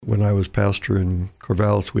when I was pastor in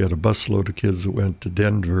Corvallis, we had a busload of kids that went to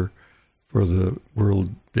Denver for the World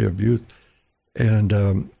Day of Youth.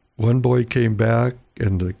 And one boy came back,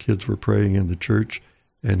 and the kids were praying in the church,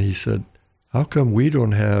 and he said, "How come we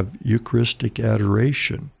don't have Eucharistic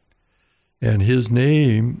adoration?" And his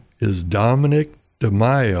name is Dominic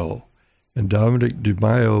DeMaio. And Dominic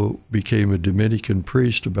DeMaio became a Dominican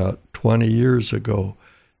priest about 20 years ago.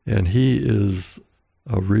 And he is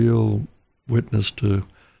a real witness to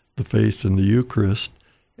the faith in the Eucharist.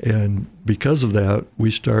 And because of that,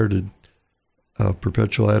 we started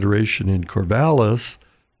Perpetual Adoration in Corvallis.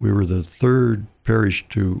 We were the third parish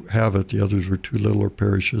to have it. The others were two littler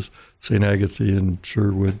parishes, St. Agatha in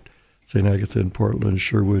Sherwood, St. Agatha in Portland,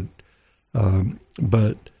 Sherwood.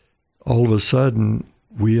 But all of a sudden,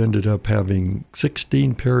 we ended up having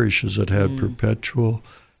 16 parishes that had Perpetual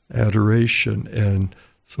Adoration. And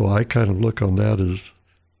so I kind of look on that as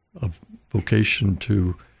a vocation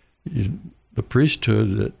to the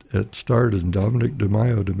priesthood that started. And Dominic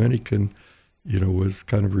DeMaio, Dominican, was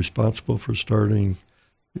kind of responsible for starting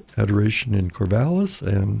adoration in Corvallis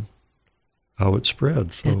and how it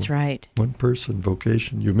spread. So that's right. One person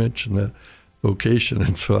vocation. You mentioned that vocation,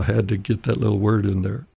 and so I had to get that little word in there.